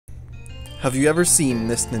Have you ever seen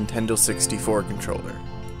this Nintendo 64 controller?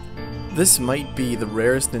 This might be the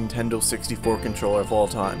rarest Nintendo 64 controller of all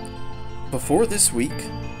time. Before this week,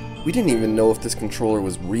 we didn't even know if this controller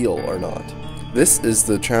was real or not. This is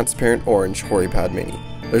the transparent orange Hori Pad Mini.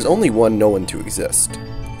 There's only one known to exist.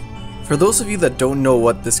 For those of you that don't know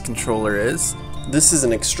what this controller is, this is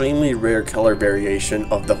an extremely rare color variation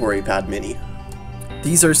of the Hori Pad Mini.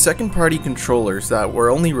 These are second-party controllers that were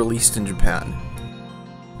only released in Japan.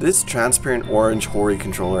 This transparent orange Hori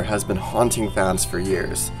controller has been haunting fans for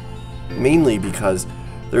years, mainly because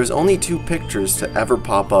there's only 2 pictures to ever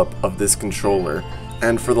pop up of this controller,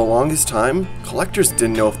 and for the longest time, collectors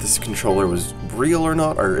didn't know if this controller was real or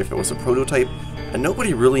not, or if it was a prototype, and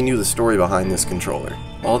nobody really knew the story behind this controller.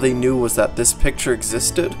 All they knew was that this picture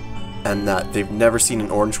existed, and that they've never seen an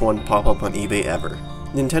orange one pop up on eBay ever.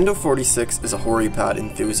 Nintendo 46 is a Hori Pad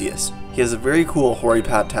enthusiast. He has a very cool Hori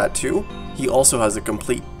Pad tattoo. He also has a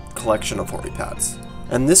complete collection of Hori Pads.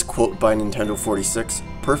 And this quote by Nintendo 46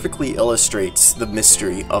 perfectly illustrates the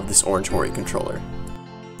mystery of this orange Hori controller.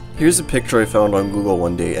 Here's a picture I found on Google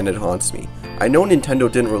one day and it haunts me. I know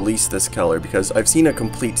Nintendo didn't release this color because I've seen a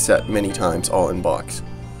complete set many times all in box.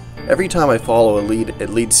 Every time I follow a lead, it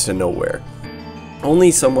leads to nowhere.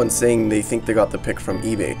 Only someone saying they think they got the pic from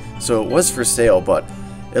eBay, so it was for sale, but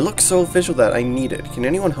it looks so official that I need it. Can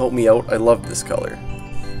anyone help me out? I love this color.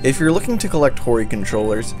 If you're looking to collect Hori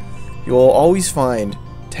controllers, you will always find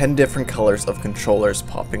 10 different colors of controllers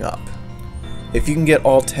popping up. If you can get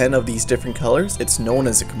all 10 of these different colors, it's known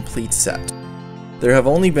as a complete set. There have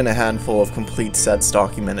only been a handful of complete sets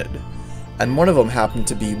documented, and one of them happened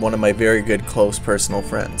to be one of my very good close personal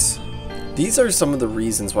friends. These are some of the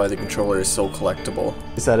reasons why the controller is so collectible.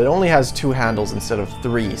 Is that it only has 2 handles instead of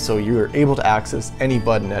 3, so you're able to access any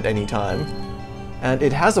button at any time. And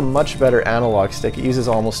it has a much better analog stick. It uses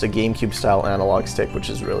almost a GameCube style analog stick,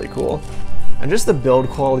 which is really cool. And just the build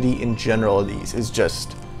quality in general of these is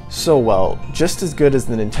just so well, just as good as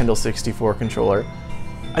the Nintendo 64 controller.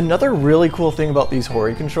 Another really cool thing about these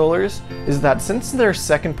Hori controllers is that since they're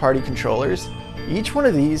second party controllers, each one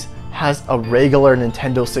of these has a regular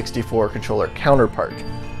Nintendo 64 controller counterpart,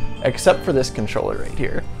 except for this controller right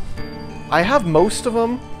here. I have most of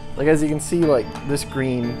them, like as you can see, like this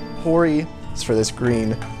green Hori is for this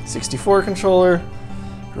green 64 controller,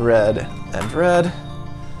 red and red,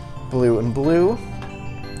 blue and blue,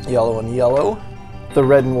 yellow and yellow, the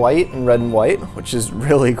red and white, which is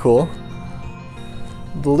really cool,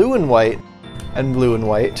 blue and white, and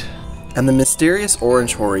the mysterious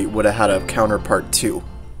orange Hori would have had a counterpart too.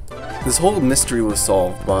 This whole mystery was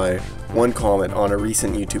solved by one comment on a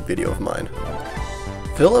recent YouTube video of mine.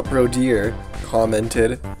 Philippe Brodier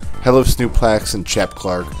commented, "Hello Snooplex and Chep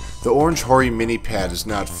Clark. The orange Hori mini pad is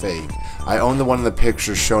not fake. I own the one in the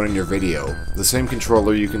picture shown in your video. The same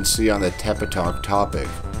controller you can see on the Tepatalk topic.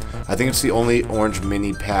 I think it's the only orange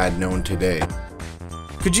mini pad known today."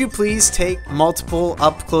 Could you please take multiple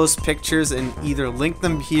up-close pictures and either link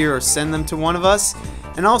them here or send them to one of us?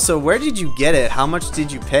 And also, where did you get it? How much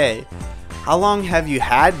did you pay? How long have you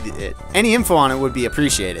had it? Any info on it would be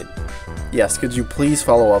appreciated. Yes, could you please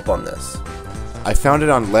follow up on this? I found it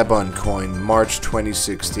on Lebon Coin March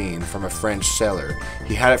 2016 from a French seller.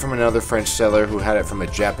 He had it from another French seller who had it from a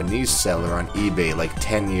Japanese seller on eBay like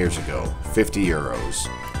 10 years ago, 50 euros.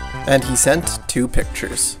 And he sent 2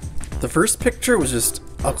 pictures. The first picture was just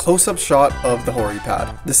a close-up shot of the Hori Pad.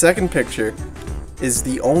 The second picture is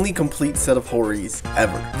the only complete set of Horis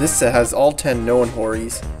ever. This set has all 10 known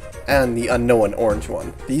Horis and the unknown orange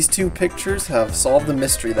one. These 2 pictures have solved the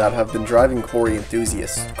mystery that have been driving Hori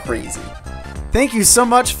enthusiasts crazy. Thank you so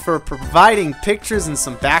much for providing pictures and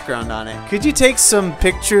some background on it. Could you take some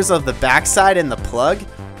pictures of the backside and the plug?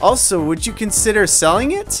 Also, would you consider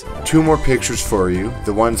selling it? 2 more pictures for you.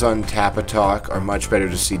 The ones on Tapatalk are much better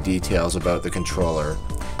to see details about the controller.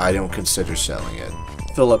 I don't consider selling it.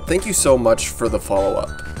 Philip, thank you so much for the follow-up.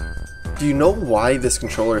 Do you know why this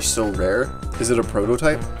controller is so rare? Is it a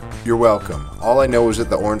prototype? You're welcome. All I know is that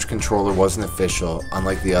the orange controller wasn't official,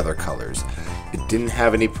 unlike the other colors. It didn't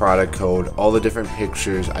have any product code. All the different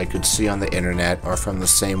pictures I could see on the internet are from the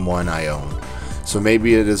same one I own. So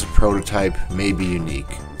maybe it is a prototype, maybe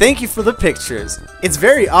unique. Thank you for the pictures. It's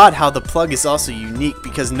very odd how the plug is also unique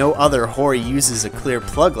because no other Hori uses a clear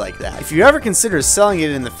plug like that. If you ever consider selling it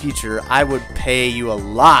in the future, I would pay you a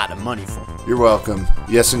lot of money for it. You're welcome.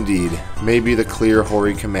 Yes indeed. Maybe the clear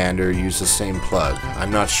Hori Commander used the same plug. I'm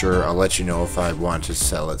not sure. I'll let you know if I want to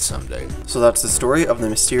sell it someday. So that's the story of the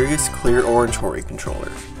mysterious clear orange Hori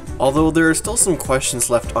controller. Although there are still some questions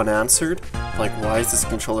left unanswered, like why is this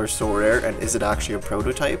controller so rare and is it actually a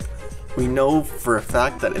prototype? We know for a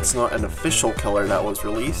fact that it's not an official color that was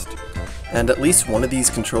released, and at least one of these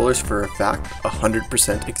controllers for a fact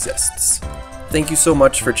 100% exists. Thank you so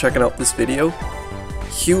much for checking out this video.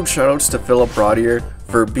 Huge shoutouts to Philippe Brodier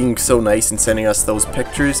for being so nice and sending us those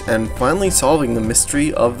pictures and finally solving the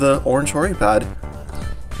mystery of the orange Hori Pad.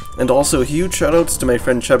 And also huge shoutouts to my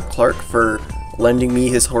friend Cheb Clark for lending me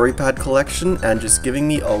his Hori Pad collection and just giving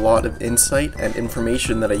me a lot of insight and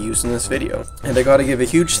information that I used in this video. And I gotta give a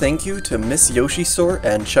huge thank you to Miss Yoshisor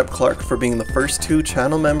and Cheb Clark for being the first 2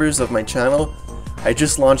 channel members of my channel. I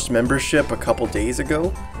just launched membership a couple days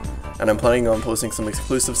ago, and I'm planning on posting some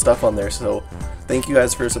exclusive stuff on there, so thank you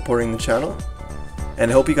guys for supporting the channel, and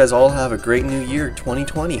I hope you guys all have a great new year,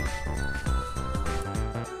 2020.